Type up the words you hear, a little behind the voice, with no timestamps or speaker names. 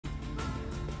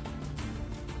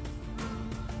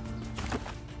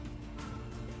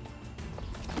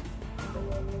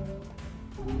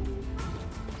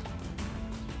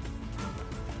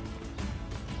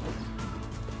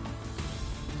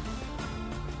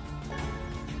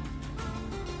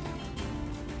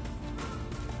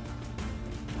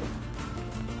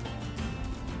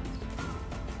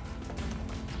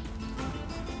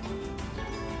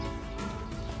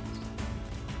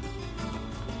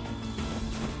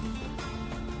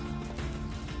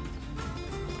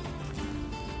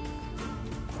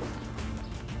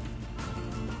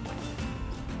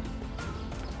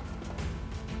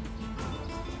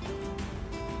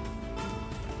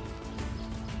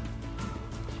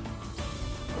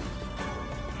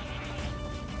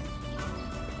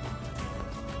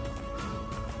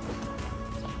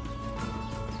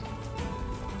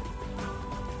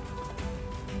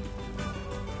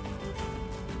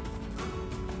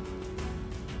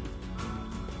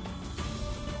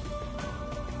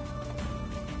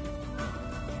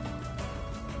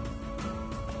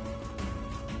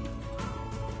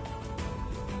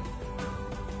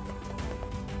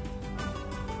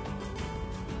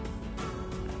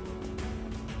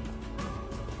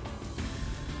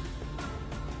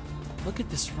Look at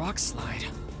this rock slide.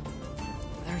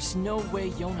 There's no way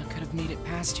Yonah could have made it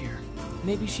past here.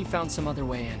 Maybe she found some other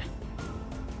way in.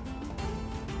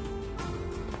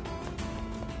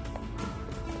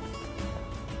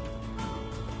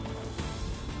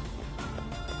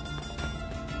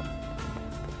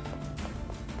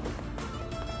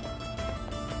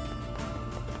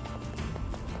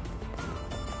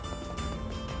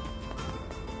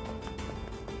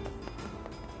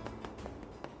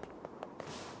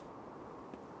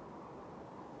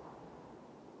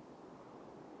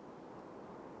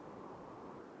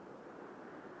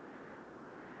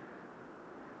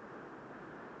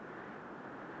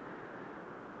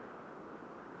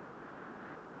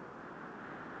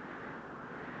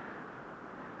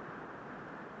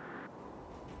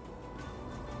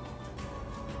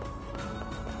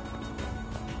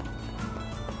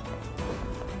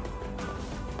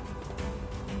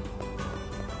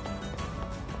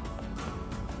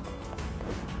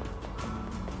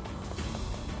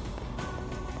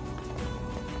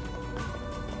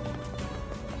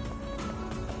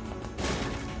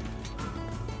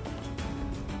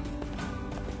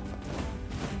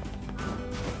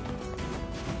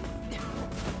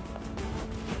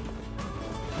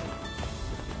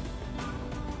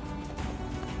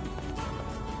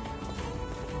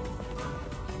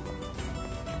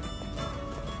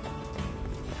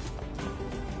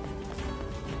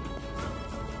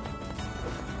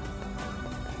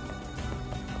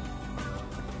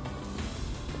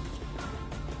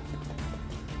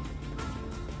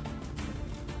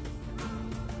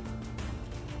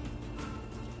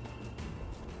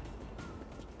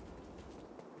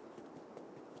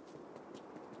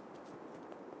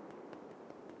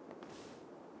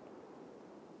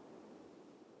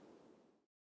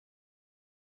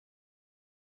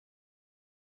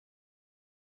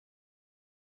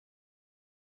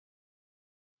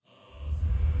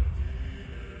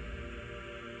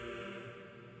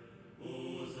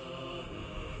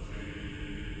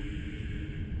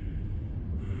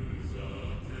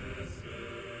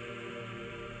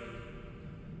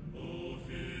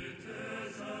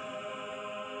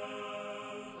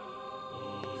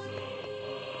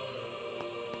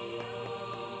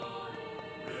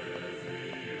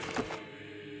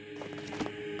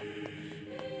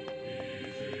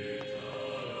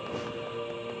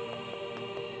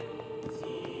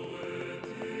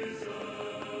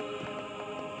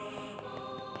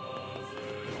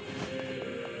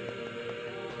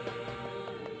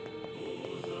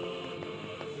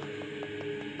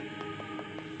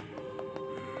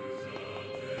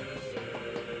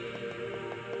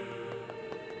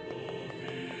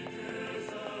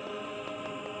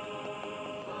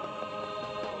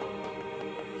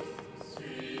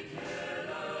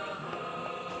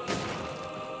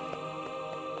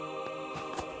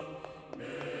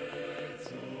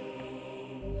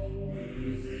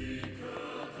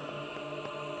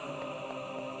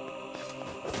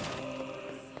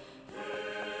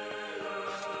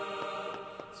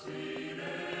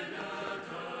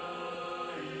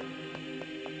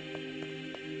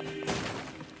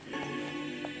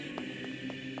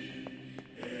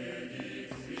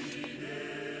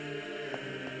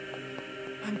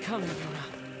 I'm coming, Yonah.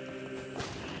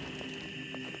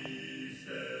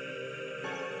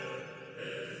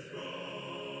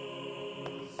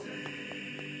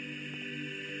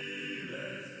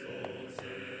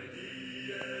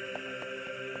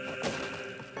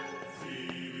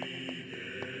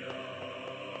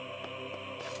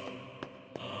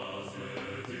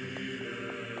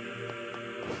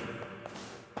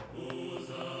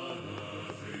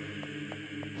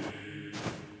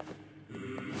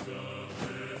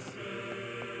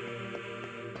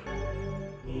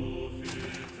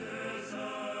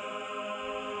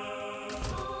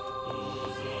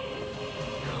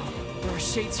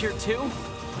 Shades here too?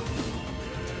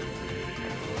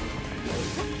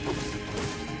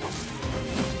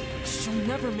 She'll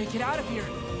never make it out of here.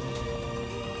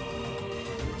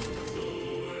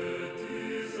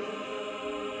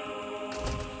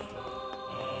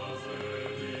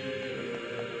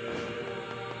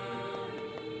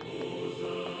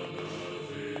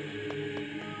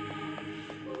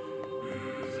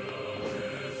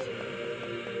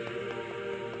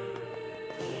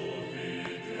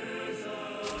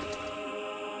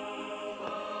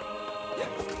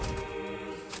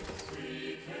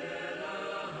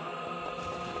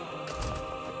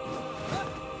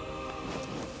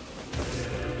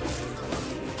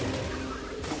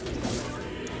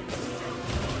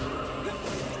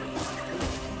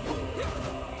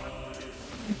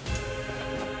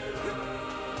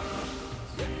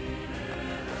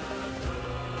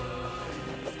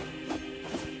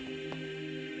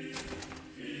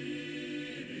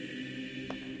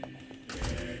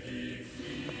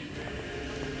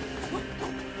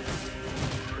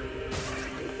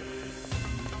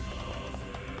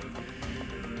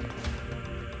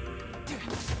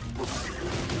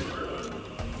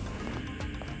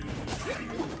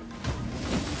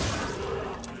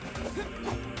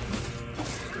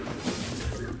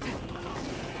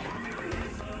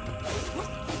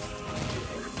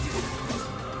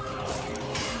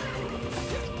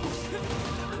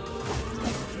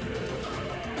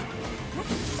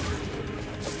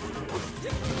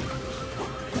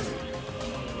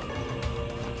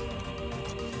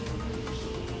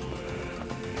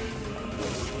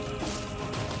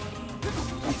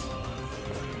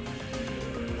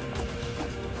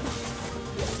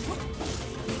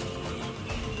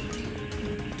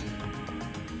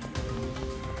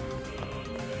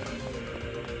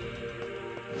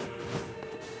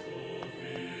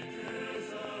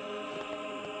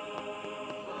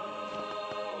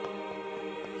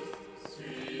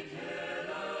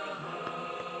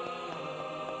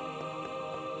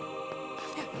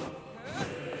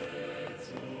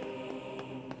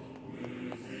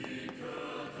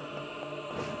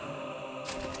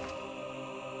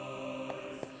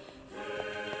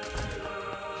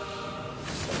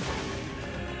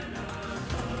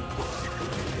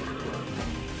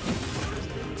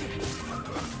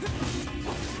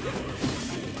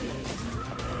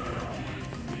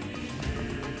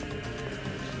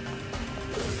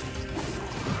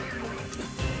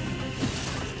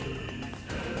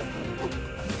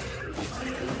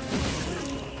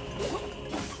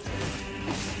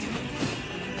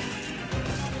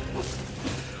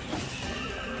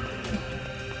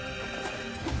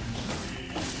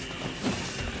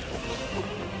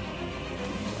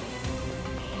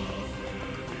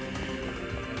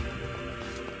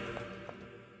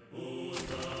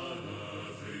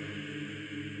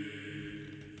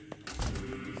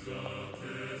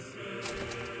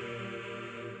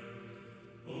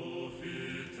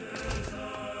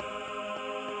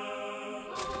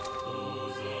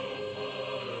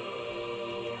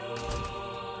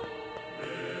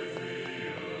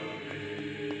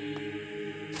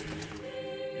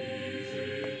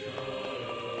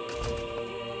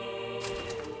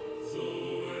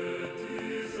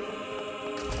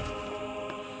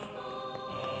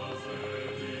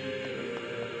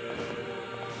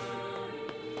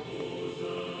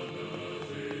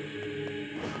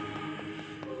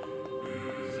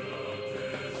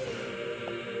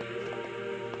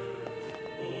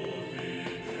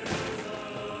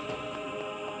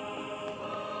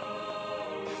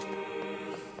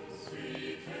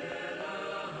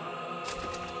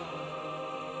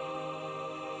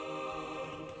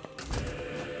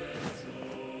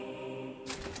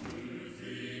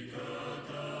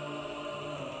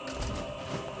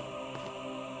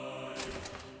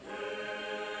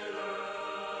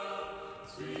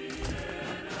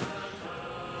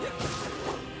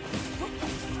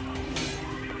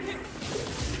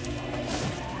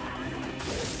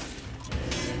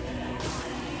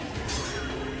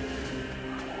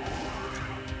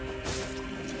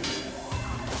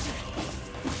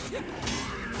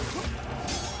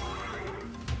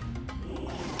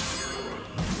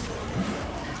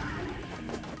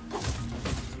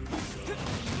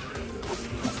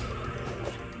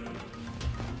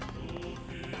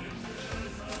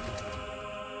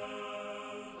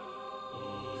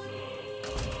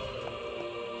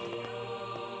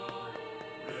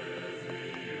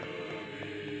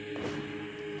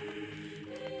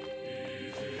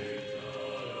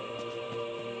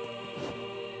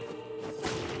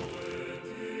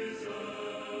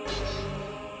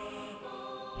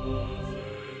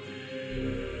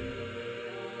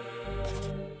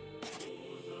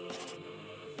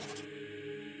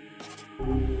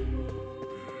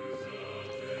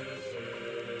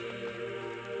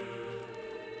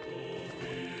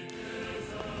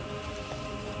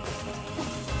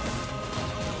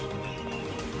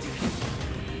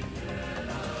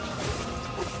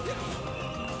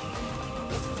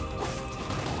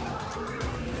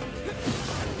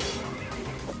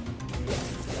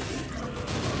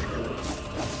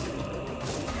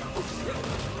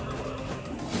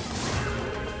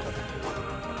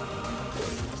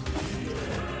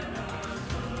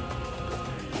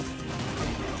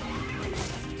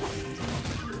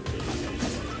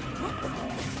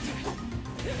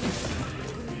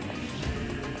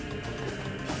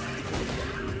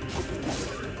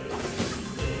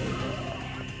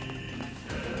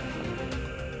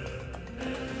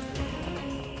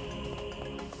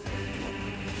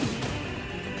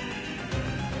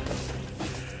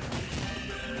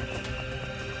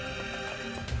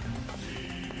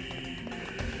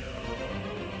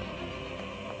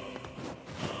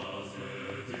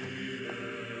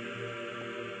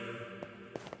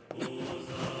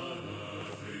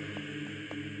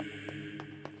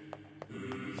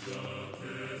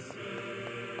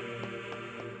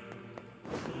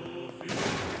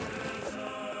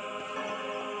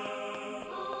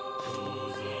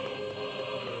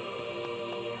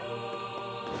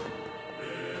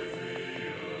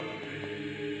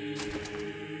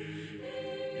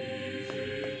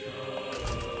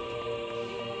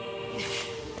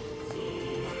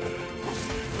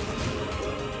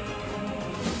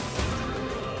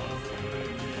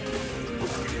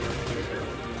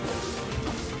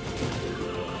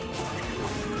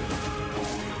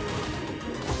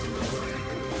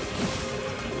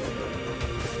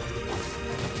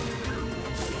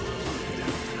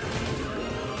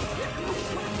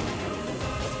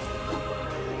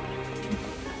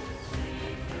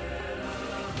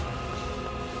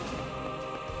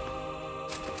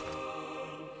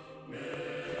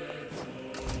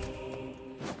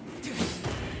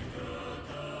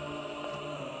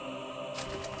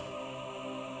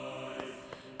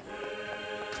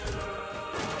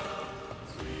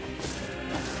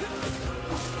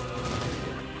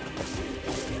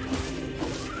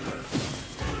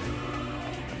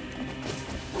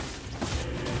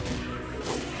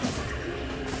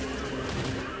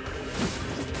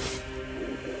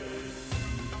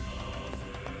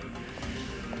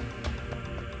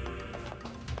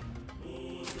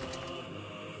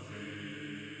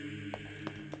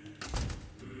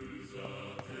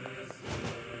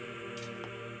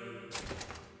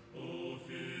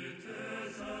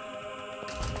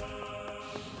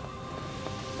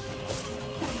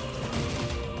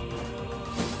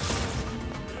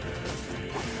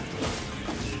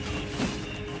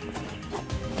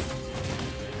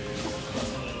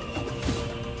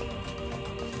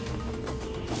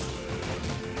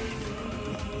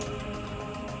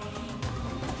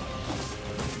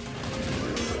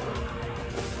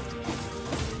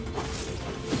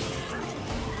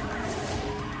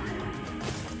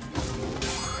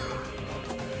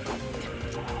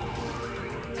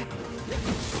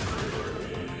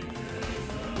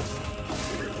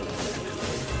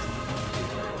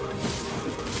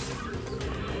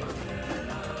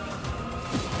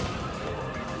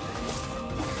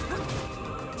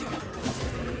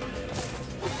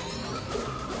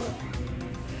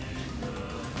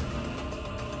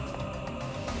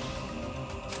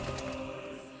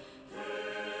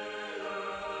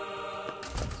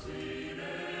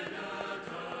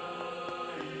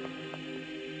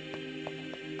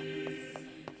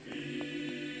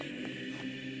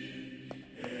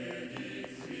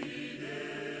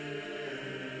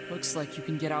 Looks like you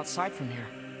can get outside from here.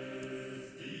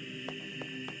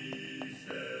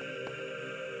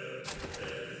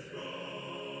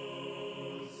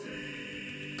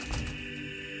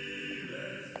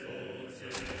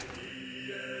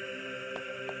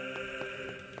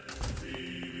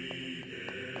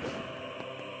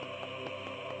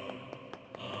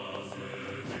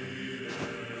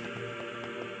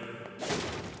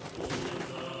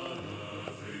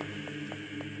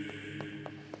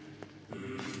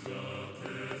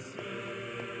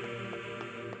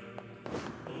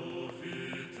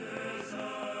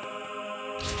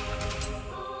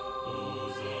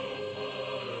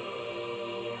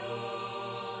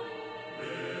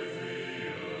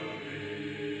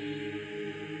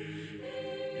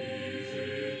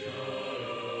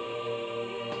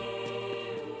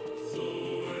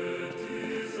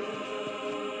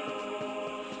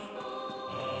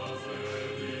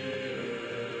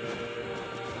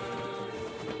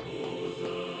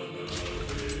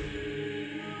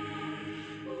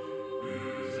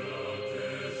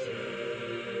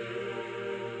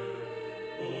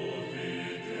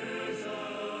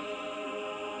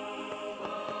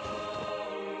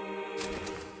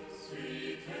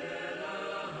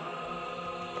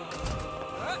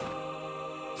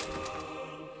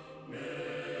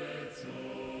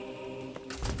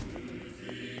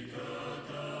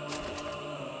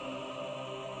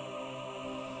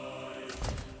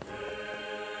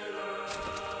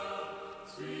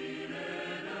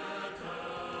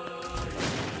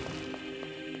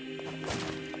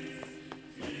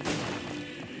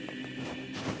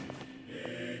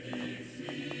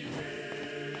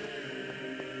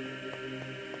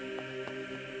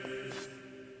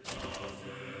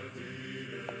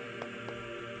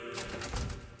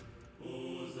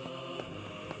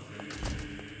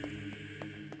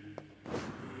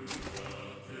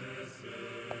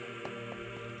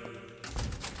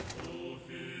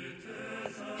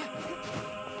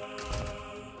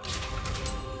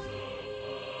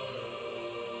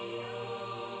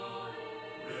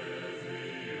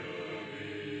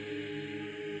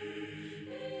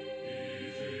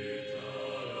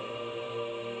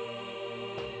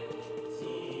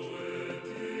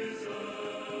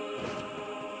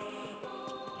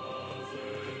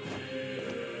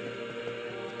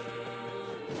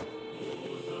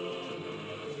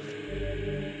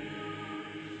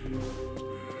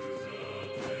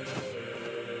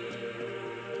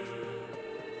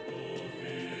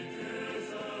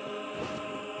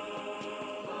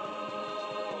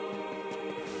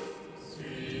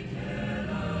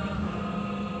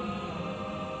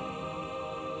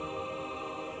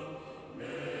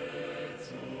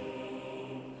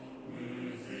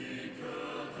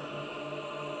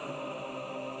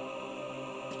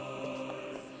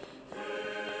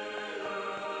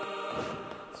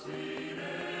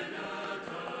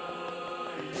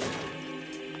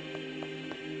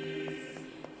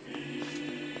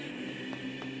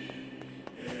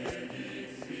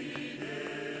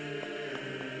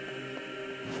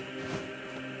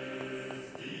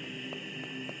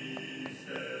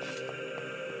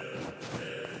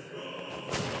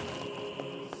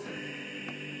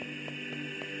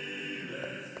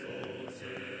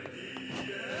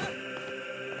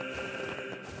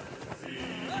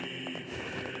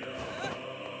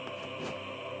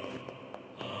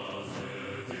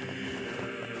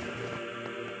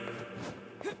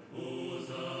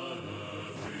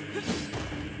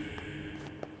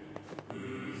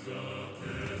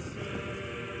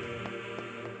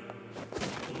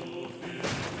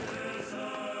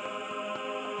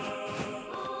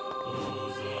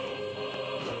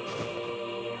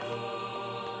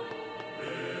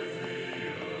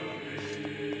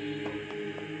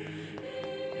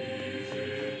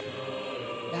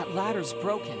 That ladder's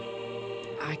broken.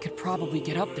 I could probably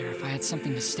get up there if I had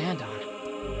something to stand on.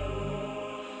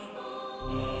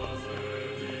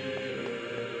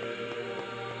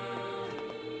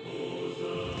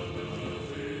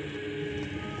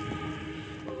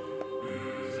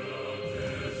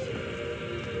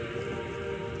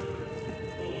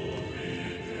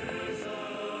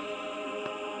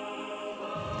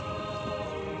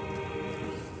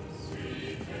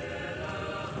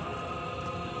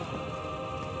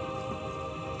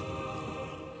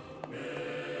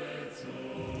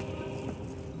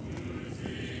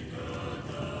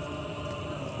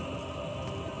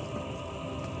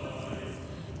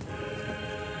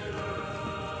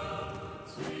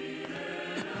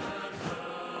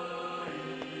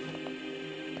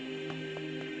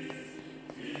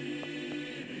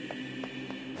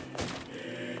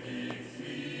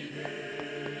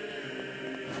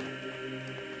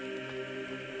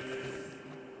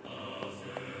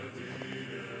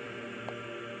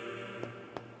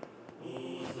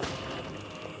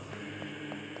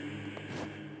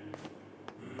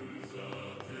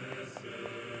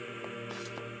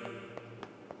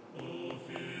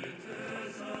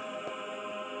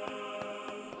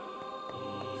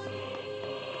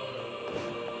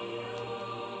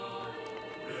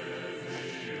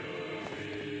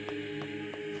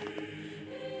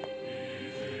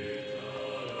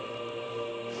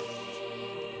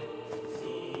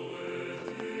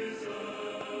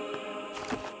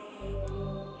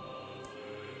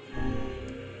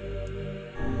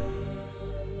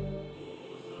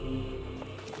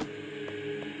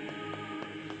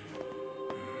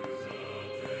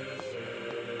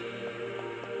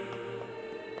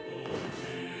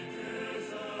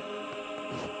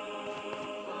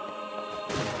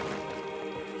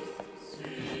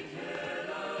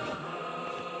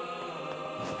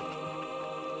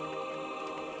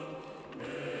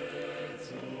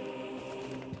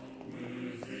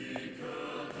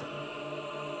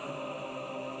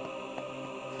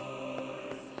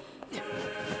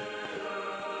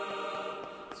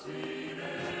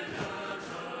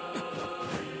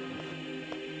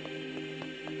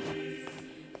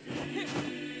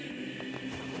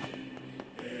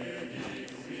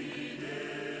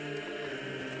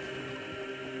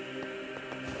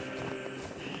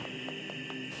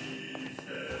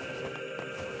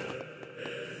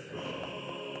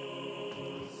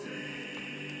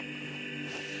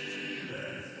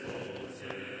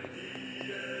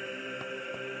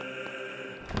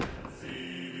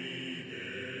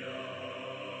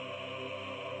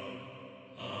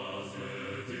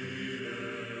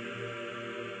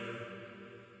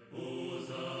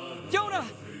 Yonah!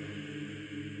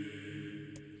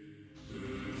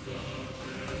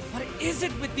 What is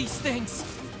it with these things?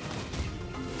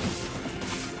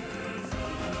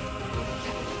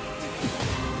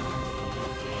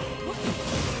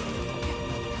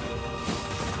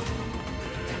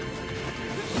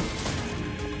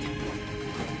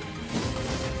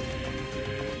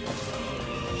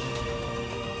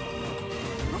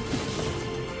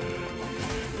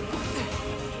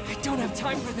 I don't have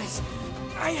time for this.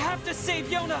 I have to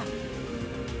save Yonah!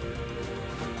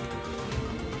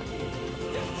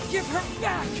 Give her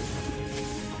back!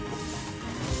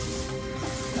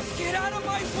 Get out of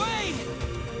my way!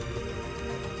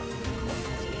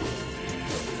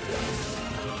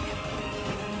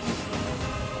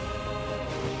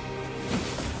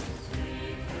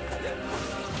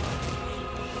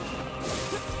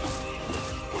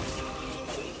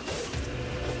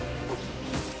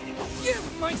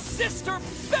 Give my sister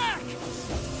back!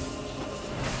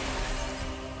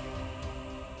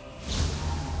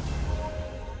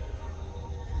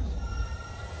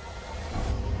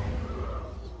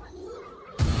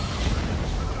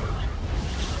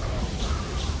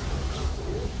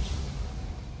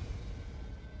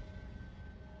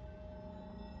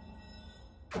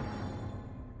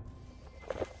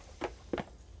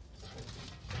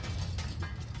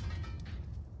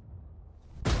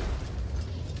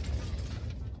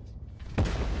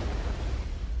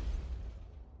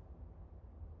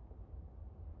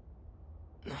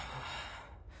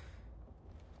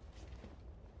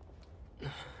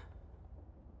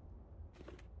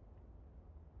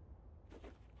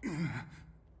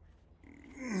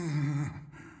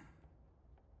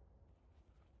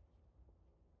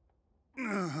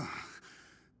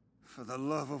 the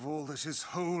love of all that is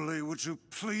holy, would you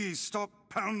please stop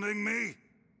pounding me?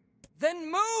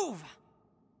 Then move!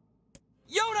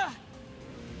 Yonah!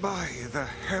 By the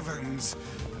heavens,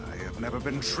 I have never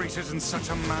been treated in such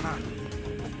a manner.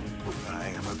 I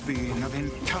am a being of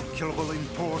incalculable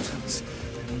importance,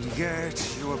 and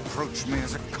yet you approach me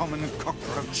as a common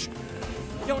cockroach.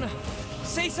 Yonah,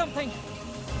 say something!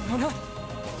 Yonah!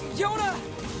 Yonah!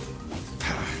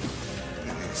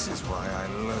 This is why I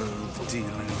loathe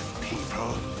dealing with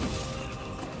people.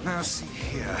 Now see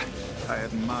here, I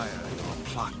admire your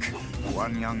pluck.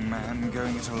 One young man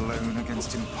going it alone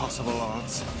against impossible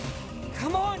odds.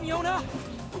 Come on, Yonah!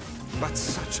 But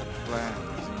such a plan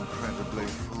is incredibly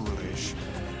foolish.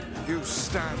 You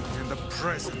stand in the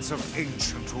presence of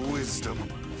ancient wisdom.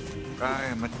 I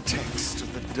am a text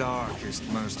of the darkest,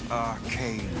 most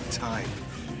arcane type,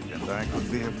 and I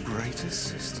could be of great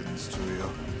assistance to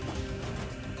you.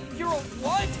 You're a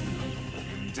what?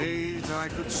 Indeed, I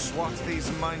could swat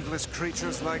these mindless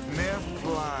creatures like mere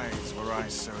flies were I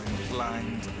so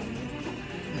inclined.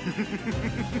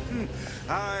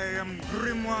 I am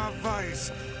Grimoire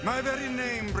Weiss. My very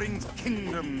name brings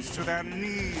kingdoms to their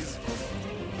knees.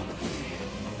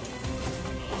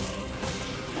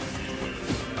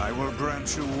 I will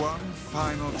grant you one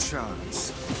final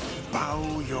chance.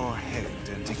 Bow your head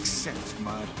and accept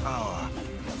my power,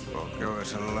 or go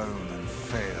it alone and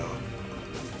fail.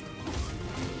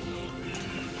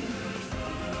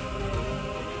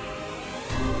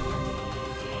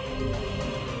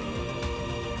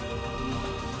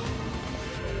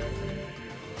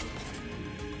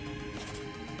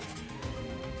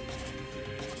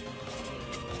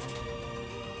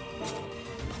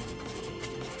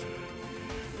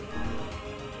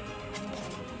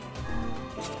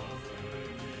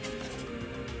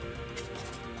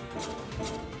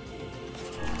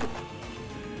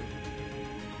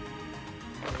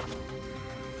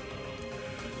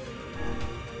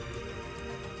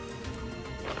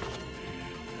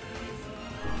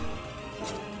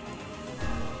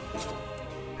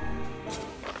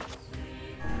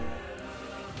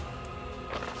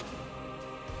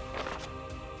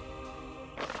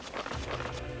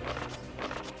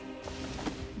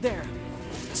 There.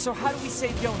 So how do we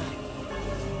save Yonah?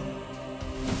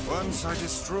 Once I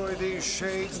destroy these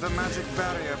shades, the magic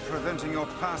barrier preventing your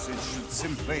passage should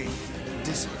simply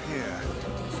disappear.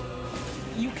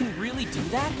 You can really do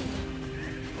that?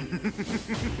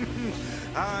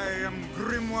 I am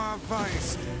Grimoire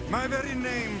Weiss. My very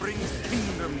name brings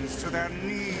kingdoms to their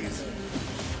knees.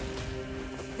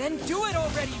 Then do it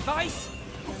already, Weiss!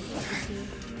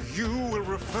 You will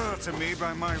refer to me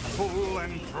by my full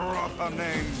and proper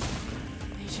name.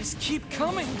 They just keep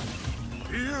coming!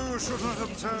 You should not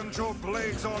have turned your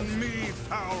blades on me,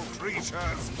 foul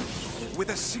creatures. With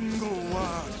a single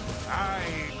word, I,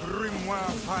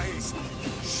 Grimoire Weiss,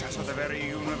 shatter the very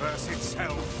universe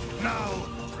itself. Now,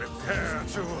 prepare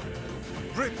to...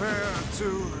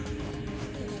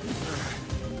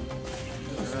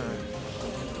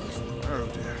 Oh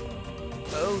dear.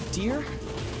 Oh dear?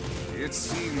 It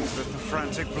seems that the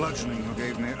frantic bludgeoning you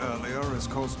gave me earlier has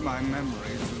caused my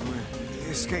memory to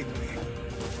escape me.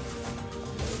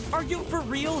 Are you for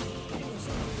real?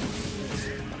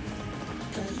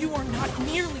 You are not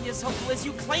nearly as helpful as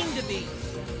you claim to be.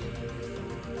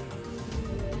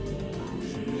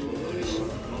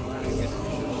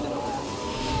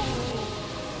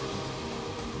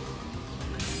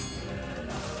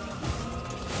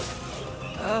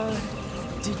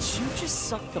 Did you just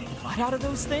suck the blood out of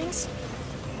those things?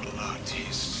 Blood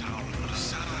is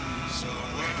sounds are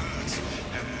words,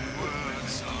 and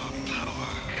words are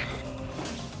power.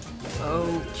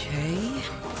 Okay.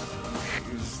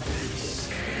 Is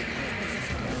this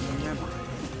a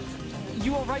memory?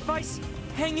 You alright, Weiss?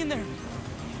 Hang in there.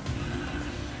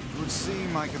 It would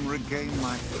seem I can regain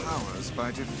my powers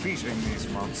by defeating these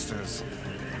monsters.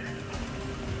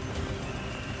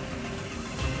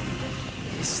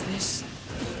 Is this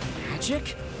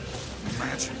magic?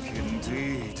 Magic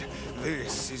indeed.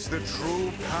 This is the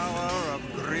true power of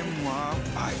Grimoire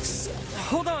Weiss.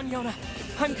 Hold on, Yonah.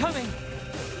 I'm coming.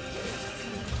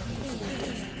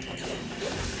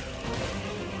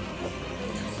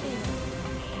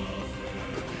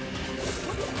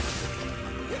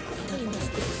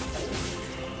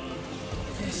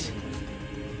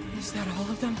 Is that all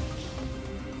of them?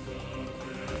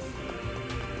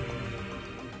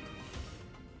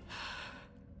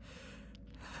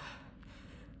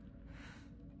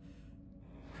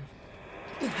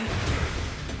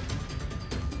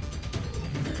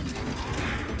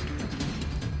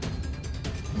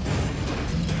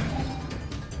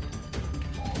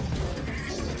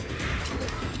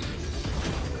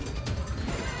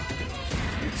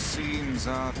 Seems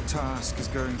our task is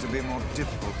going to be more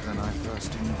difficult than I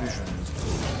first envisioned.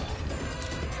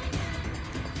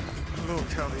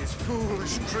 Look how these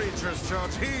foolish creatures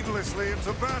charge heedlessly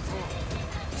into battle.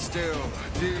 Still,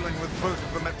 dealing with both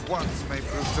of them at once may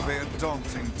prove to be a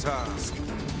daunting task.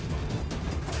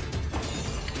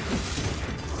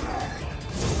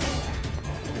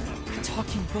 A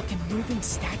talking book and moving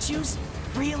statues?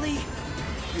 Really?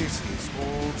 It is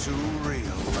all too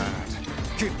real, lad.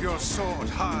 Keep your sword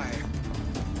high.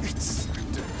 It's a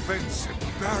defensive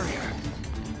barrier.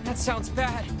 That sounds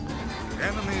bad.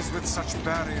 Enemies with such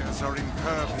barriers are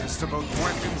impervious to both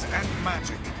weapons and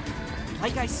magic.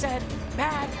 Like I said,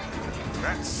 bad.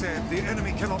 That said, the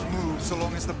enemy cannot move so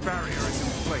long as the barrier is in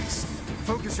place.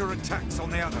 Focus your attacks on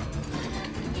the other.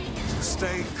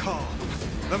 Stay calm.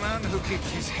 The man who keeps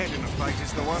his head in a fight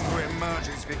is the one who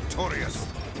emerges victorious.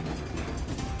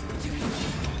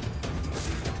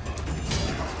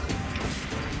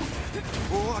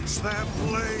 Watch their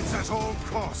blades at all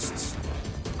costs.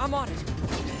 I'm on it.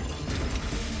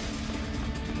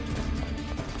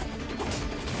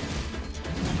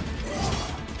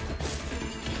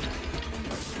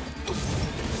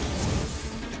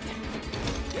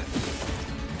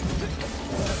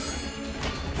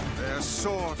 Their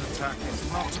sword attack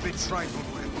is not to be trifled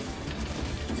with.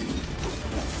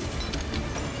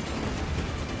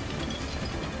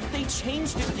 They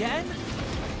changed again?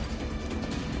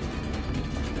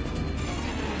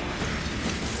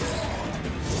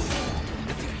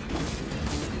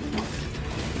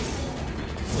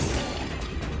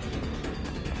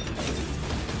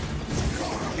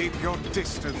 Keep your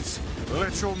distance.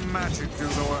 Let your magic do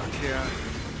the work here.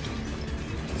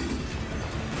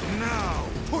 Now,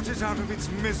 put it out of its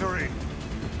misery.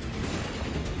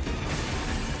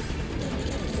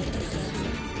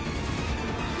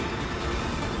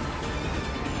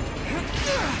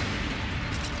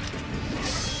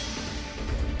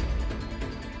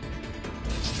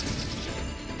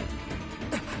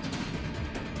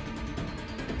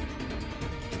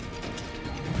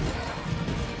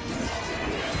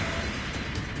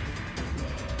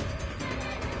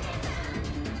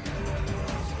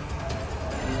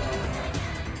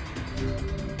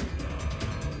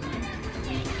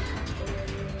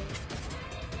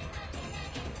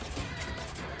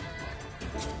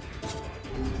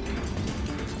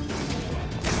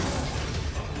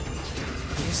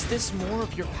 Is this more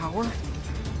of your power? It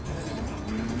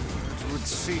would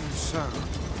seem so.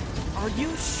 Are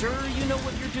you sure you know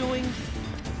what you're doing?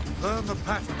 Learn the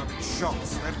pattern of its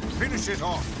shots, then finish it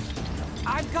off.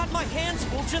 I've got my hands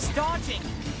full just dodging.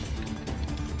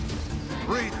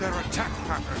 Read their attack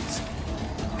patterns.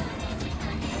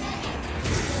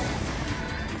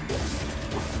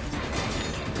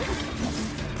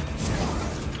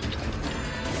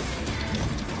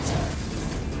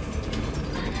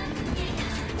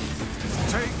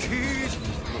 Take heed!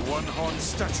 The one-horned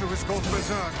statue has gone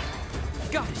berserk.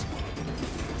 Got it.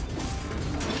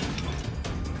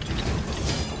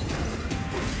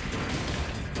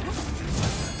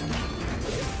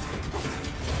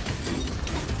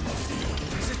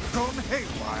 Has it gone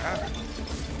haywire?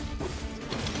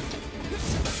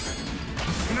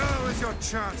 Now is your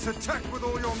chance. Attack with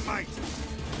all your might.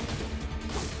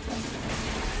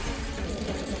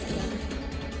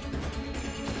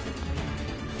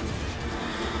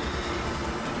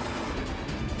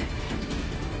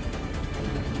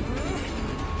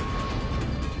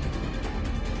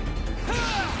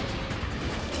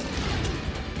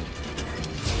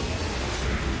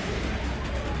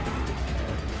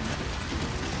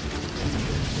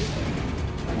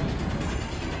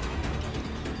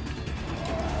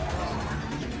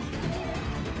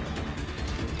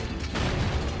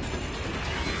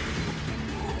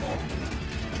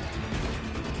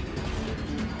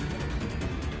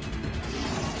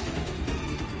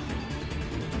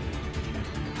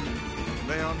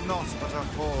 They are not but a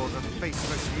horde of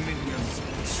faceless minions.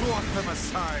 Swat them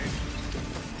aside.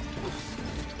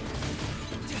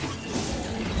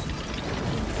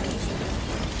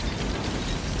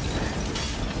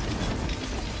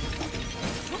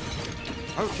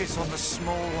 Focus on the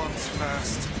small ones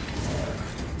first.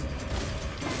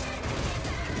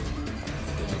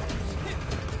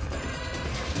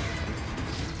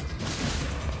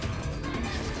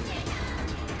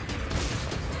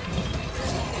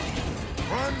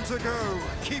 One to go.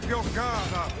 Keep your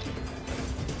guard up.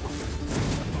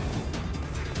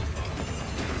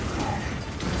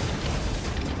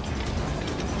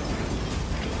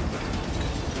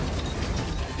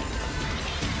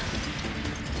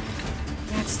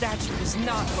 That statue does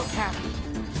not look happy.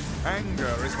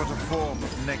 Anger is but a form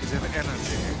of negative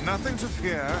energy. Nothing to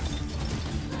fear.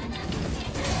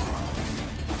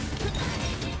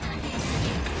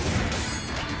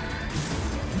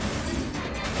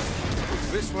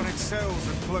 This one excels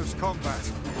at close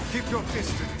combat. Keep your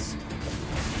distance.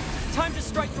 Time to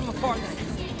strike from afar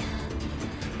then.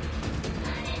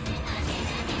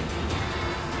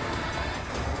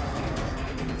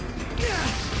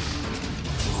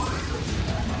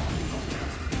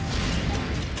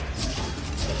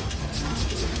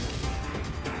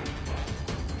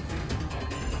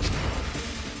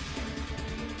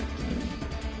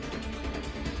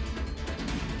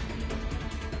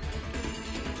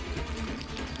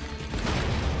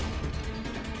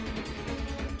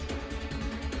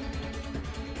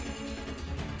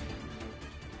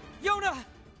 Yonah!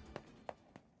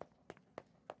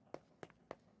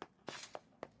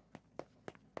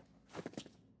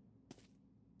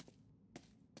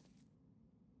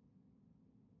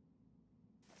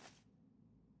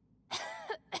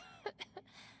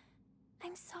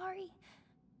 I'm sorry.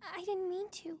 I didn't mean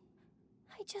to.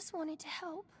 I just wanted to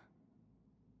help.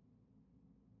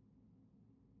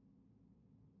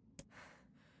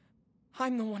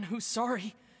 I'm the one who's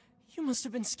sorry. You must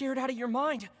have been scared out of your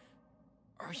mind.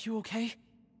 Are you okay?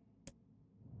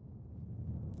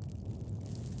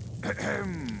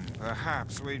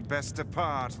 Perhaps we'd best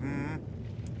depart, hmm?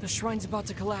 The shrine's about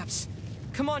to collapse.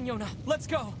 Come on, Yonah, let's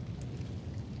go!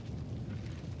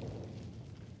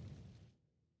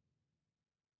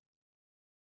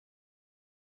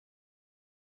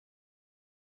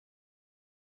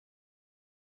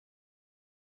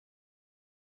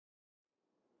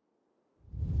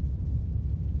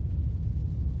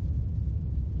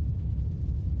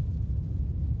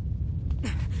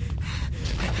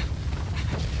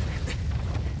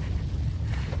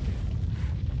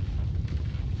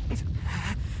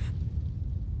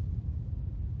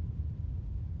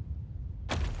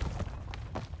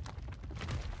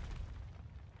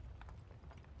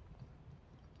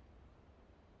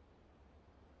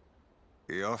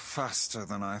 You're faster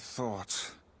than I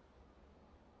thought.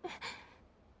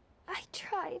 I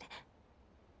tried.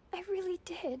 I really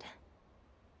did.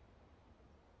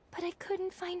 But I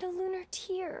couldn't find a lunar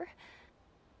tear.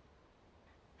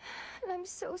 And I'm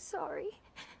so sorry.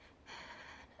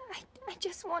 I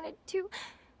just wanted to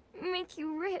make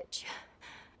you rich.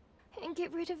 And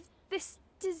get rid of this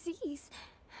disease.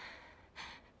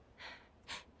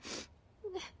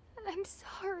 I'm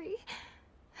sorry.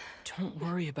 Don't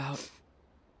worry about...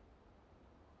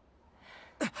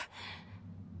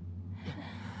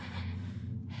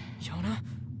 Yonah?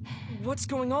 What's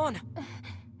going on?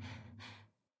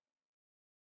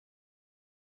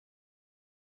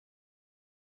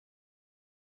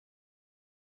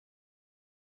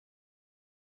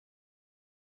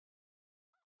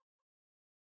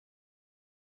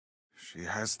 She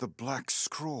has the black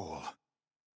scroll.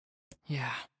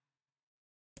 Yeah.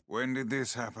 When did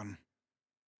this happen?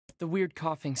 The weird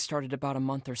coughing started about a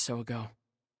month or so ago.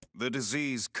 The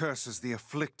disease curses the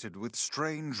afflicted with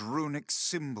strange runic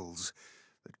symbols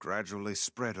that gradually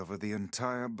spread over the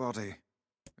entire body.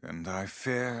 And I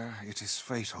fear it is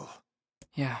fatal.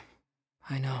 Yeah,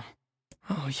 I know.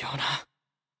 Oh, Yonah.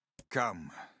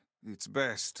 Come, it's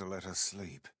best to let her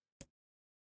sleep.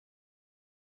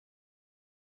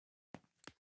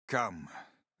 Come,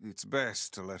 it's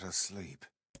best to let her sleep.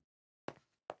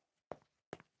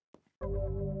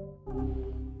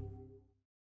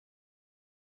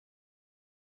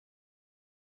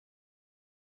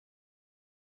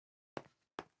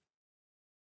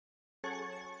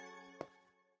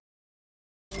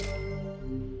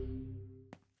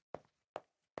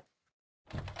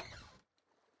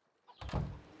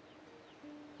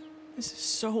 This is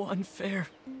so unfair.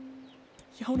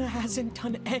 Yonah hasn't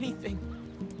done anything.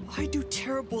 Why do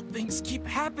terrible things keep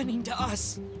happening to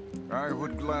us? I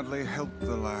would gladly help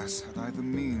the lass had I the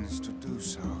means to do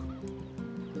so.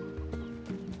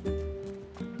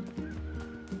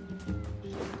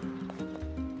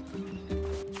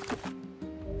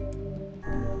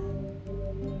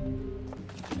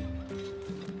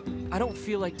 I don't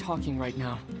feel like talking right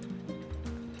now.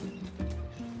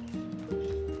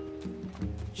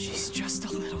 She's just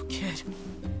a little kid.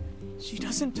 She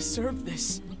doesn't deserve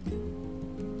this.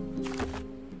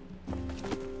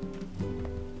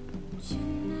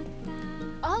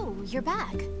 Oh, you're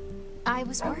back. I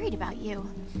was worried about you.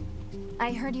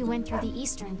 I heard you went through the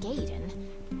Eastern Gate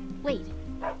and... Wait,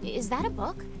 is that a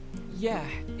book? Yeah,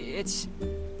 it's...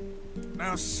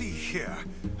 Now see here,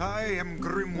 I am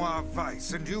Grimoire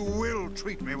Weiss, and you will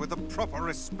treat me with the proper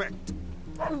respect.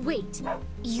 Wait,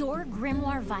 you're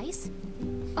Grimoire Weiss?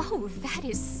 Oh, that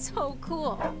is so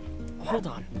cool. Hold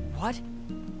on, what?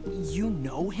 You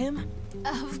know him?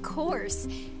 Of course.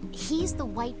 He's the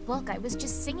white book I was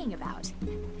just singing about.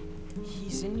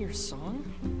 He's in your song?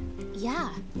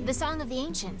 Yeah, the Song of the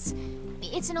Ancients.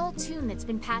 It's an old tune that's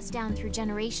been passed down through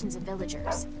generations of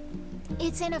villagers.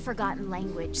 It's in a forgotten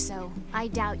language, so I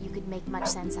doubt you could make much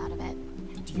sense out of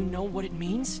it. Do you know what it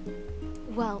means?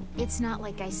 Well, it's not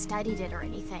like I studied it or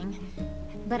anything,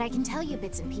 but I can tell you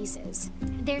bits and pieces.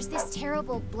 There's this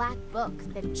terrible black book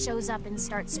that shows up and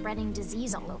starts spreading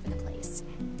disease all over the place.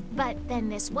 But then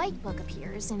this white book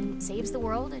appears and saves the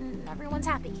world and everyone's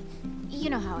happy. You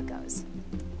know how it goes.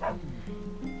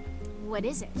 What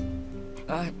is it?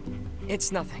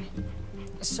 It's nothing.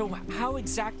 So how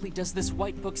exactly does this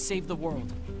white book save the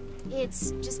world?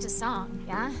 It's just a song,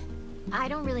 yeah? I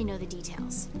don't really know the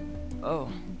details. Oh.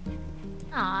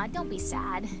 Aw, don't be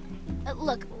sad.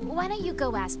 Look, why don't you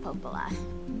go ask Popola?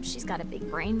 She's got a big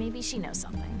brain, maybe she knows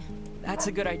something. That's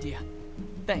a good idea.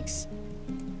 Thanks.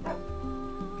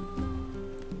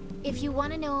 If you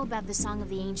want to know about the Song of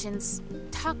the Ancients,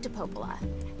 talk to Popola.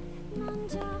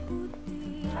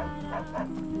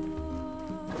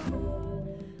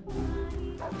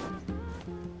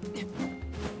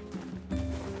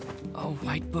 A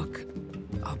white book,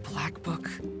 a black book,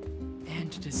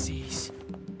 and disease.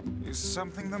 Is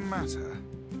something the matter?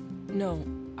 No,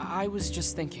 I was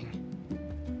just thinking.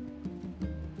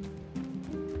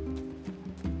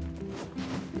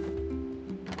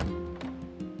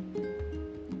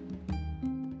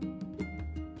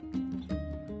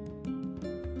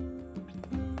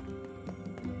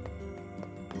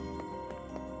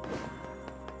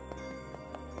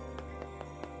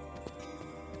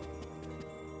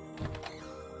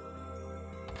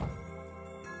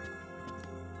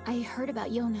 I heard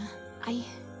about Yonah.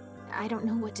 I don't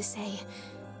know what to say.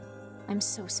 I'm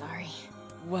so sorry.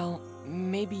 Well,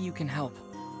 maybe you can help.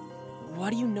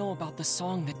 What do you know about the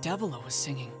song that Devilo was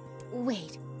singing?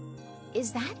 Wait,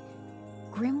 is that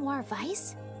Grimoire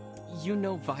Vice? You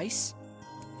know Vice?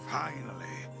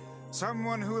 Finally,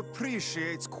 someone who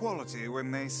appreciates quality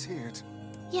when they see it.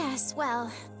 Yes,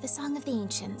 well, the Song of the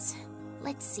Ancients.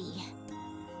 Let's see.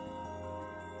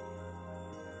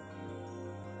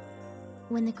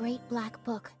 When the great black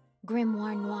book,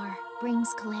 Grimoire Noir,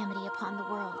 brings calamity upon the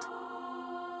world,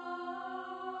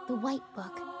 the white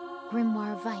book,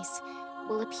 Grimoire Vice,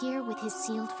 will appear with his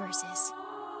sealed verses.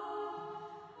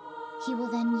 He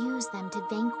will then use them to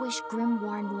vanquish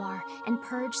Grimoire Noir and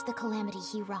purge the calamity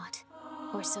he wrought,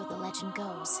 or so the legend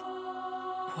goes.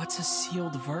 What's a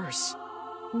sealed verse?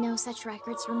 No such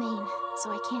records remain, so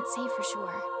I can't say for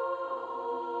sure.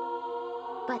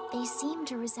 But they seem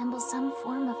to resemble some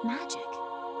form of magic.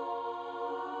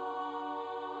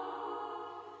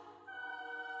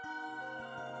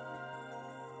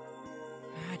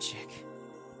 Magic.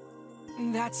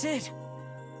 That's it!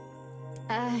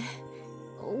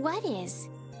 What is?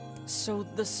 So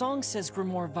the song says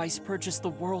Grimoire Vice purchased the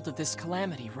world of this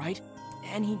calamity, right?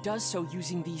 And he does so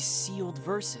using these sealed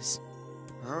verses.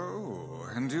 Oh,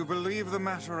 and you believe the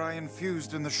matter I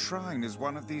infused in the shrine is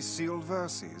one of these sealed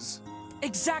verses?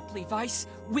 Exactly, Vice!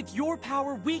 With your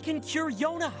power, we can cure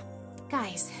Yonah!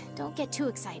 Guys, don't get too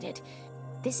excited.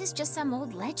 This is just some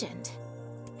old legend.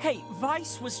 Hey,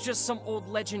 Vice was just some old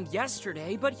legend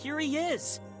yesterday, but here he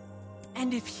is.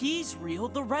 And if he's real,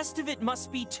 the rest of it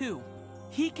must be too.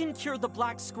 He can cure the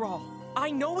Black Scrawl. I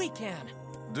know he can.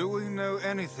 Do we know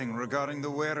anything regarding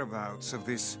the whereabouts of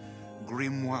this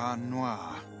Grimoire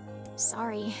Noir?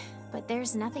 Sorry, but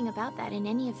there's nothing about that in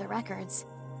any of the records.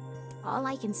 All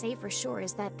I can say for sure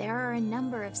is that there are a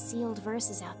number of sealed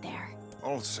verses out there.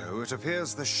 Also, it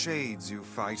appears the shades you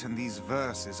fight and these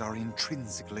verses are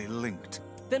intrinsically linked.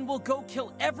 Then we'll go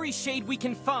kill every shade we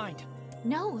can find.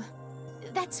 No,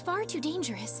 that's far too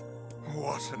dangerous.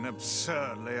 What an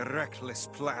absurdly reckless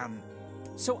plan.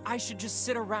 So I should just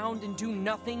sit around and do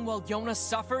nothing while Yonah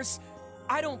suffers?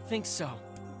 I don't think so.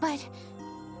 But,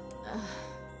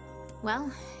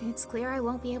 well, it's clear I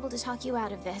won't be able to talk you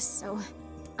out of this, so...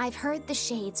 I've heard the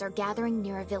Shades are gathering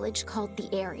near a village called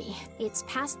the Eyrie. It's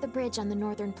past the bridge on the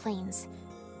northern plains.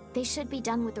 They should be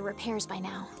done with the repairs by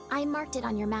now. I marked it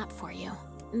on your map for you.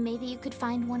 Maybe you could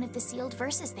find one of the sealed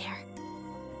verses there.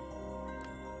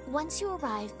 Once you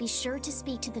arrive, be sure to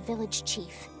speak to the village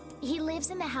chief. He lives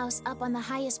in the house up on the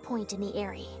highest point in the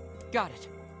Eyrie. Got it.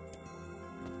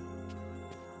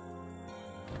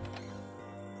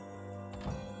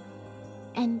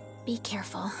 And be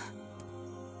careful.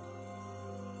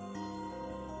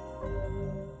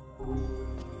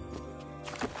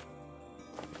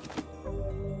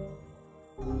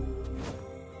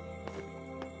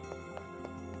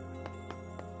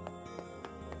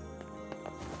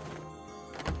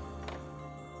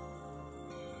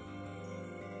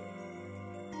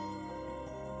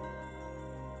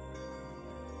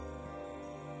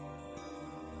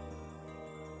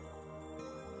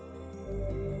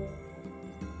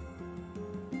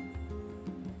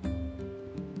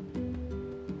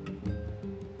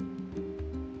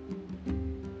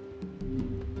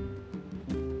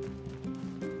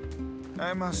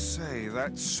 I must say,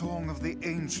 that Song of the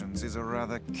Ancients is a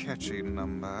rather catchy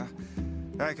number.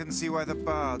 I can see why the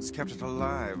bards kept it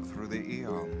alive through the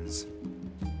eons.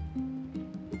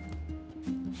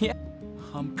 Yeah.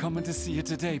 I'm coming to see you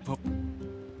today, Pop.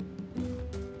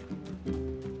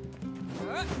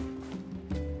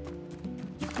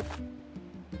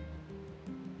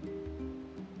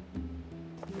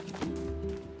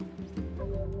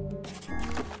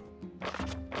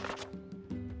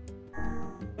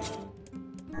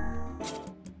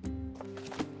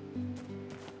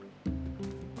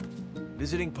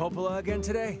 Visiting Popola again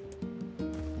today?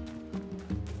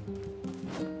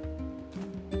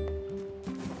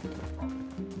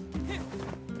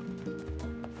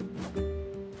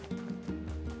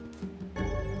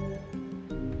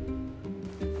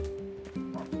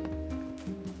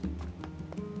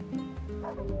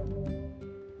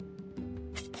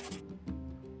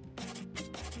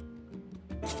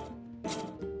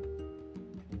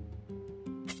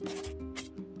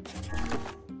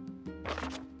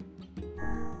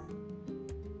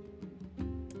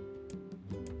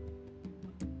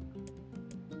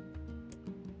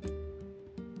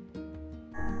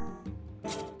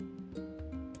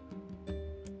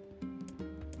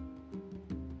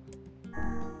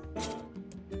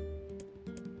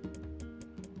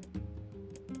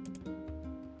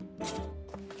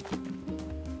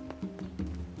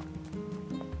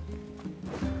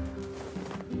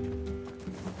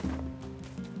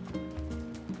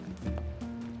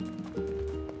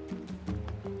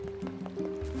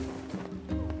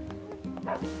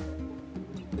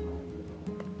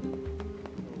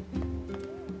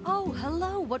 Oh,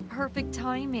 hello. What perfect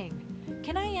timing.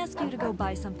 Can I ask you to go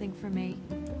buy something for me?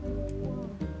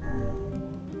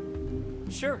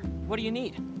 Sure. What do you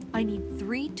need? I need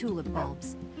 3 tulip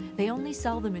bulbs. They only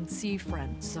sell them in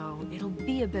Seafriend, so it'll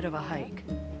be a bit of a hike.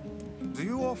 Do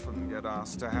you often get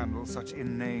asked to handle such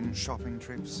inane shopping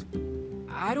trips?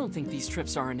 I don't think these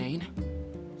trips are inane.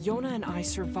 Yonah and I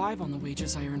survive on the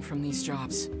wages I earn from these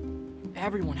jobs.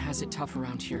 Everyone has it tough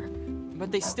around here,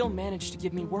 but they still manage to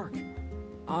give me work.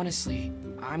 Honestly,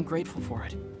 I'm grateful for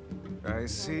it. I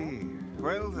see.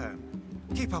 Well then,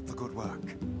 keep up the good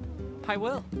work. I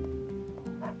will.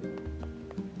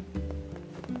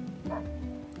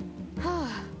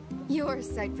 You're a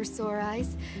sight for sore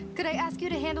eyes. Could I ask you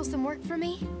to handle some work for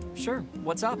me? Sure.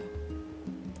 What's up?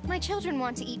 My children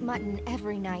want to eat mutton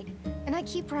every night, and I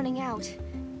keep running out.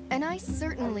 And I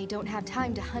certainly don't have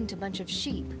time to hunt a bunch of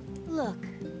sheep. Look,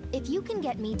 if you can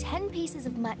get me 10 pieces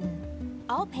of mutton,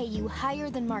 I'll pay you higher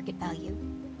than market value.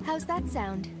 How's that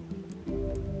sound?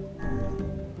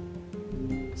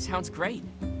 Sounds great.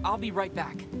 I'll be right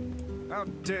back. How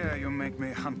dare you make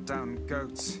me hunt down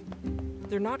goats?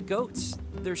 They're not goats.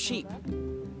 They're sheep.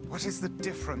 What is the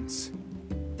difference?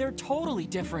 They're totally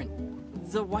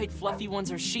different. The white fluffy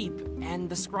ones are sheep, and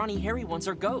the scrawny hairy ones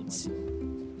are goats.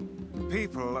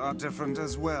 People are different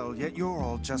as well, yet you're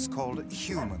all just called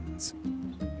humans.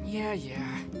 Yeah.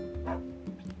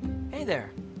 Hey there.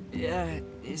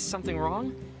 Is something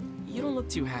wrong? You don't look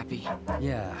too happy.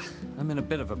 Yeah, I'm in a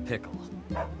bit of a pickle.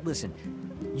 Listen,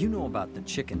 you know about the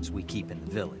chickens we keep in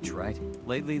the village, right?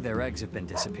 Lately, their eggs have been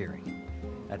disappearing.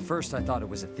 At first, I thought it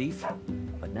was a thief,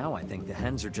 but now I think the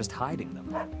hens are just hiding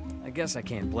them. I guess I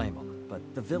can't blame them, but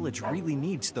the village really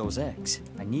needs those eggs.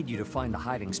 I need you to find the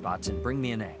hiding spots and bring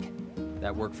me an egg.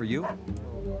 That work for you?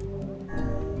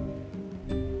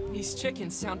 These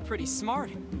chickens sound pretty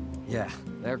smart. Yeah,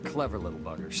 they're clever little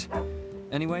buggers.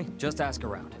 Anyway, just ask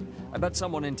around. I bet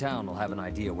someone in town will have an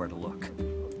idea where to look.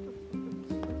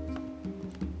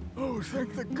 Oh,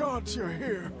 thank the gods you're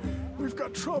here. We've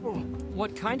got trouble.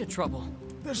 What kind of trouble?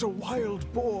 There's a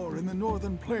wild boar in the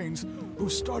northern plains who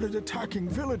started attacking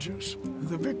villagers.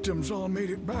 The victims all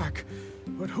made it back,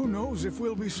 but who knows if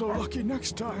we'll be so lucky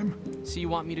next time. So you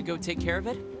want me to go take care of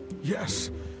it?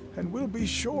 Yes, and we'll be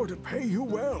sure to pay you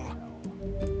well.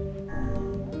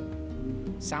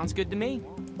 Sounds good to me.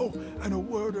 Oh, and a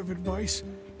word of advice.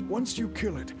 Once you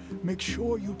kill it, make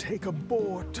sure you take a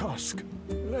boar tusk.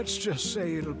 Let's just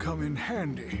say it'll come in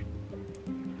handy.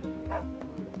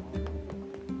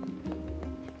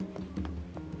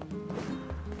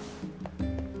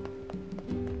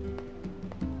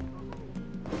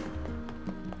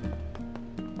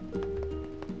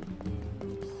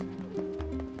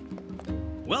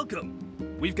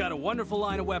 Welcome! We've got a wonderful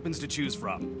line of weapons to choose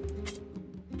from.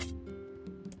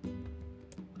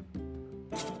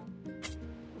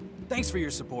 Thanks for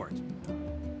your support.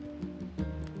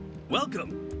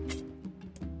 Welcome!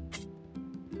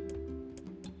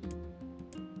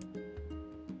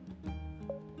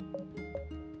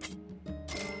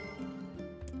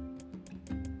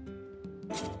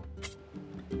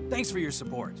 Thanks for your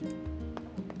support.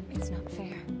 It's not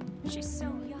fair. She's so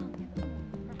young.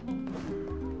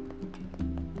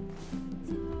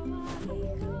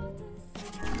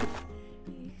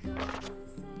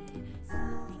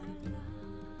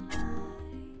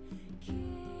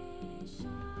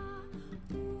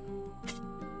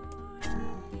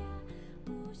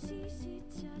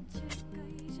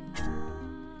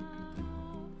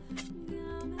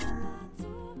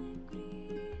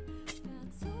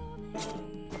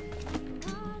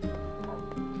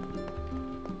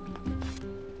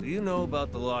 Do you know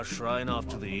about the Lost Shrine off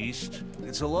to the east?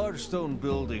 It's a large stone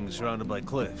building surrounded by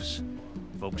cliffs.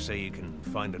 Folks say you can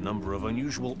find a number of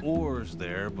unusual ores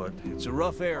there, but it's a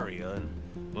rough area, and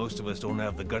most of us don't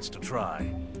have the guts to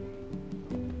try.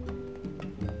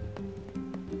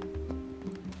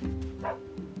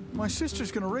 My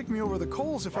sister's gonna rake me over the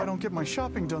coals if I don't get my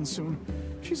shopping done soon.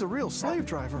 She's a real slave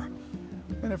driver.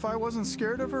 And if I wasn't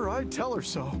scared of her, I'd tell her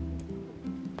so.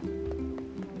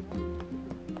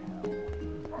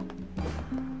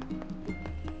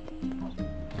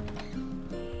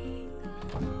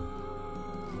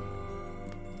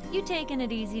 You taking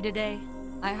it easy today?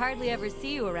 I hardly ever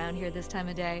see you around here this time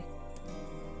of day.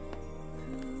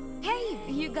 Hey,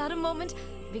 you got a moment?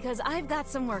 Because I've got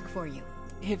some work for you.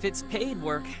 If it's paid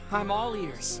work, I'm all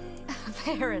ears.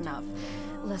 Fair enough.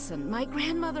 Listen, my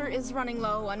grandmother is running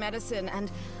low on medicine, and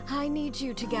I need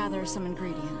you to gather some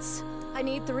ingredients. I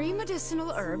need 3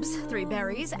 medicinal herbs, 3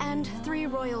 berries, and 3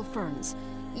 royal ferns.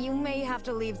 You may have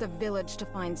to leave the village to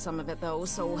find some of it, though,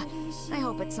 so I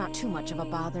hope it's not too much of a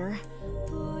bother.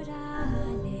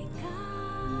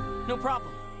 No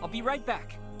problem. I'll be right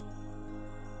back.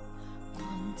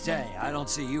 Say, I don't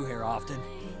see you here often.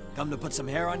 Come to put some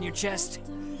hair on your chest?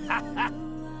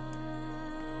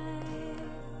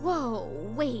 Whoa,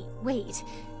 wait.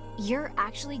 You're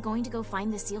actually going to go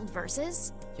find the sealed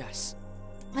verses? Yes.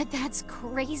 But that's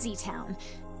crazy town.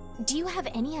 Do you have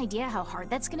any idea how hard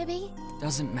that's gonna be?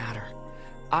 Doesn't matter.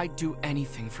 I'd do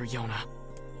anything for Yonah.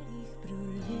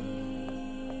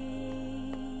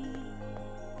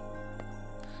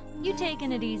 You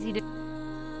taking it easy to...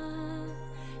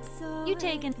 You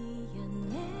taking...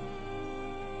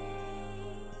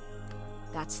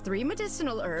 That's 3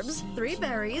 medicinal herbs, 3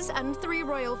 berries, and 3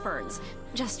 royal ferns.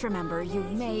 Just remember, you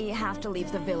may have to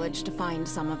leave the village to find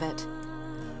some of it.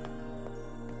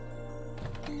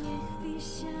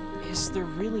 Is there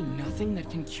really nothing that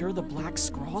can cure the Black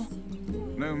Scrawl?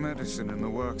 No medicine in the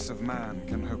works of man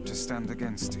can hope to stand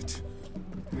against it.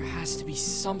 There has to be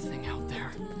something out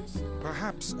there.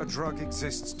 Perhaps a drug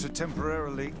exists to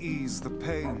temporarily ease the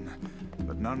pain,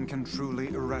 but none can truly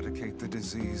eradicate the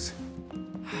disease.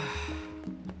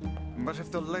 But if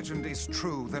the legend is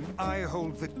true, then I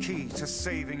hold the key to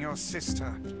saving your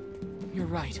sister. You're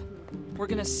right. We're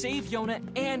gonna save Yonah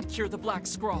and cure the Black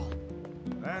Scrawl.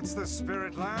 That's the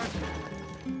spirit, lad.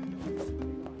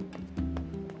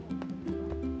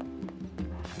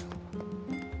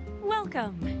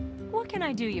 Welcome. What can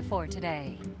I do you for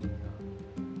today?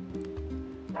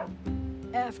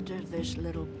 After this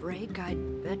little break,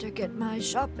 I'd better get my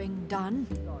shopping done.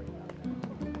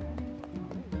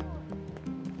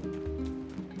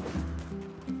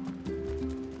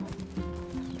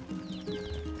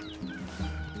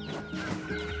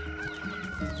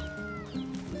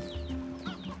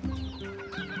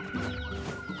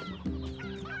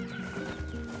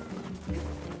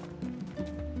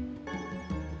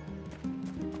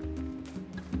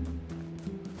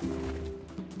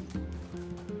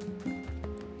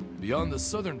 Beyond the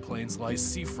southern plains lies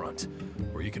Seafront,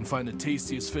 where you can find the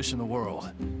tastiest fish in the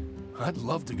world. I'd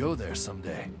love to go there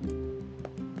someday.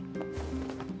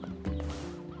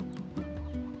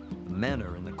 The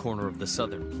manor in the corner of the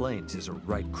southern plains is a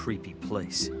right creepy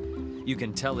place. You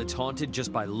can tell it's haunted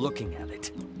just by looking at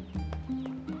it.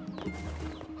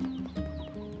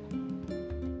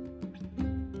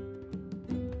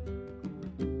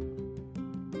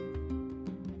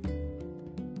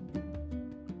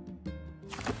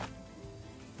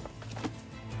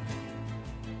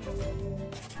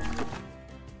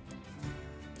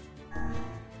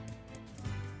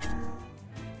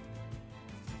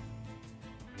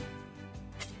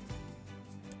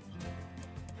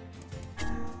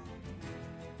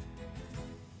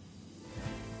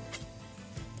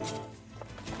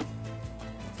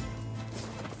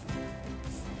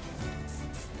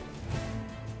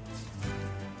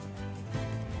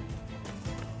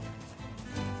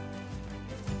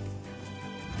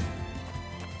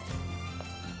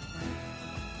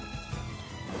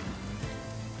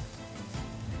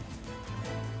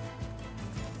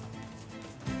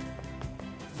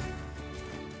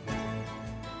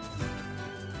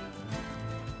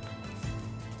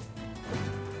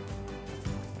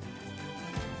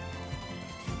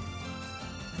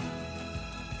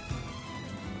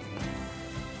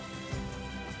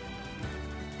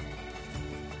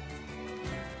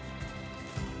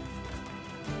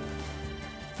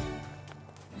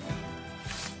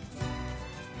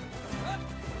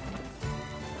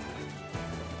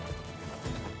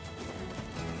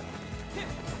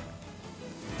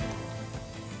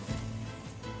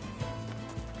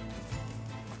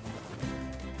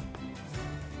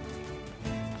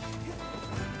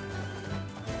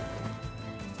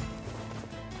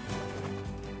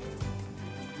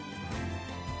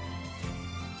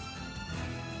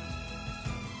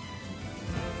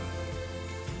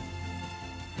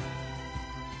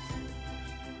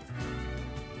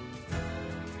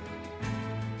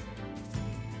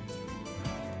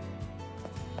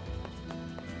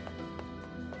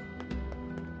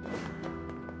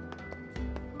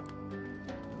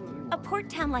 port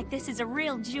town like this is a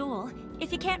real jewel.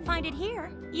 If you can't find it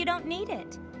here, you don't need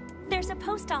it. There's a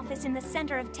post office in the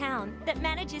center of town that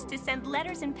manages to send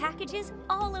letters and packages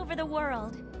all over the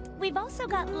world. We've also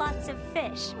got lots of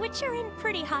fish, which are in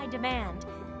pretty high demand.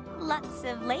 Lots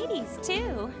of ladies,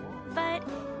 too, but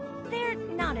they're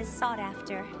not as sought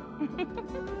after.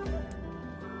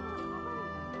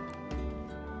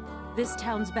 This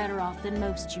town's better off than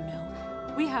most, you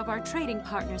know. We have our trading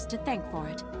partners to thank for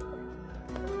it.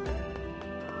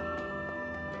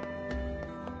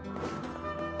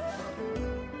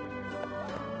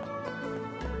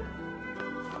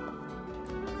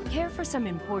 Care for some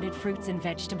imported fruits and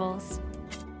vegetables?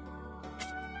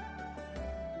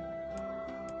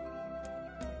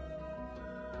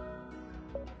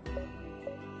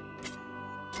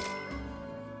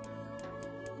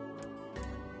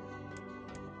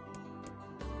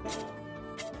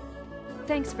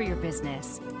 Thanks for your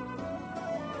business.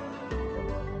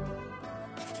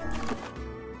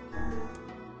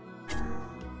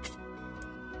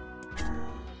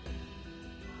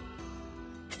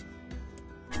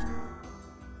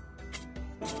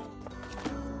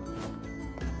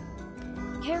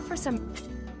 Care for some...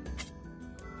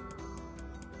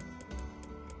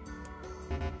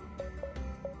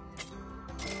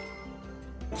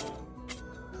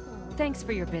 Thanks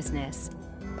for your business.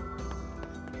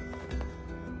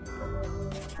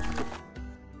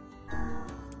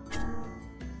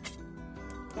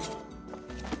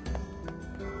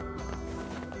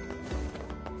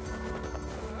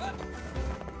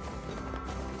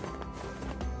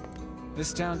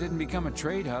 This town didn't become a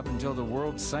trade hub until the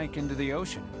world sank into the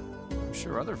ocean. I'm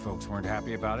sure other folks weren't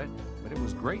happy about it, but it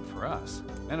was great for us.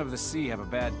 Men of the sea have a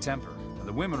bad temper, and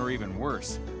the women are even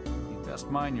worse. You'd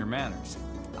best mind your manners.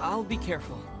 I'll be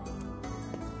careful.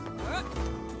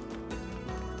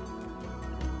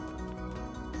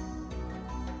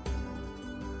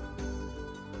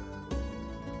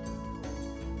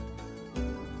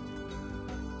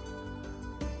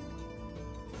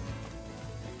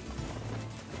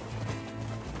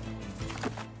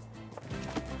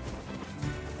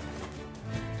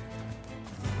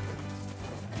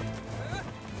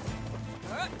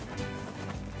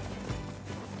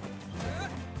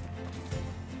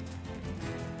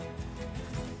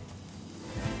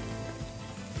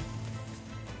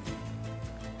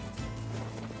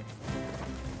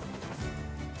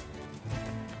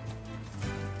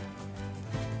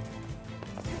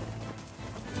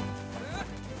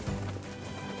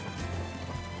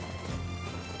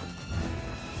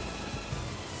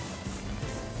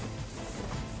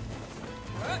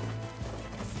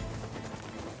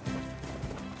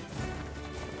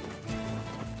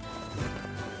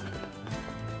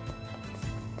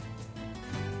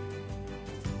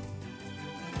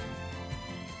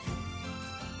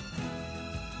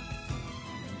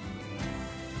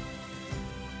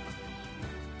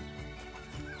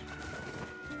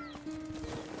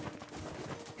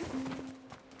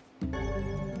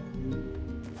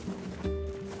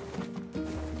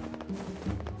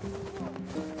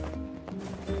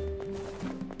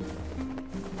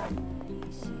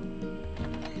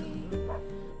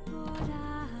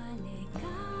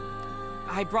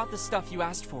 I brought the stuff you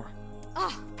asked for.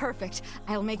 Ah, perfect.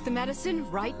 I'll make the medicine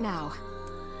right now.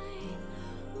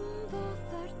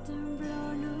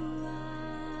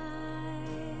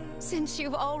 Since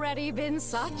you've already been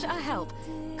such a help,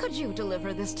 could you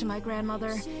deliver this to my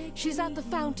grandmother? She's at the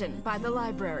fountain by the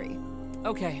library.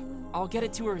 Okay, I'll get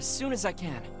it to her as soon as I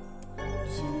can.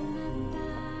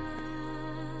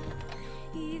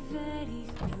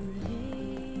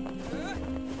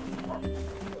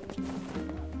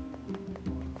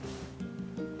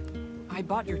 I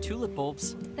bought your tulip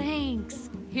bulbs. Thanks.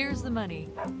 Here's the money.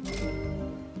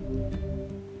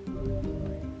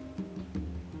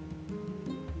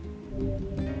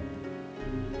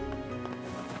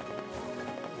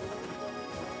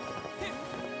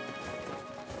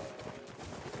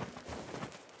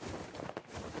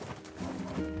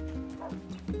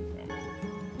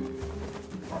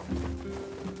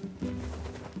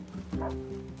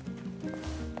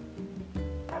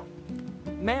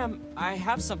 Ma'am, I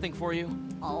have something for you.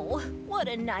 Oh, what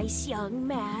a nice young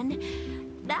man.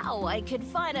 Now I can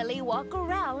finally walk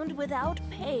around without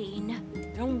pain.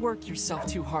 Don't work yourself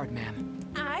too hard, ma'am.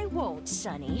 I won't,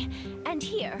 Sonny. And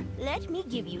here, let me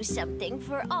give you something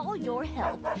for all your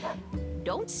help.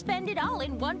 Don't spend it all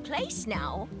in one place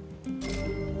now.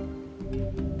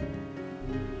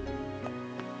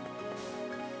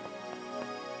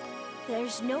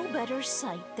 There's no better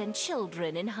sight than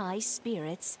children in high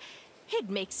spirits. It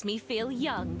makes me feel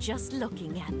young just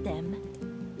looking at them.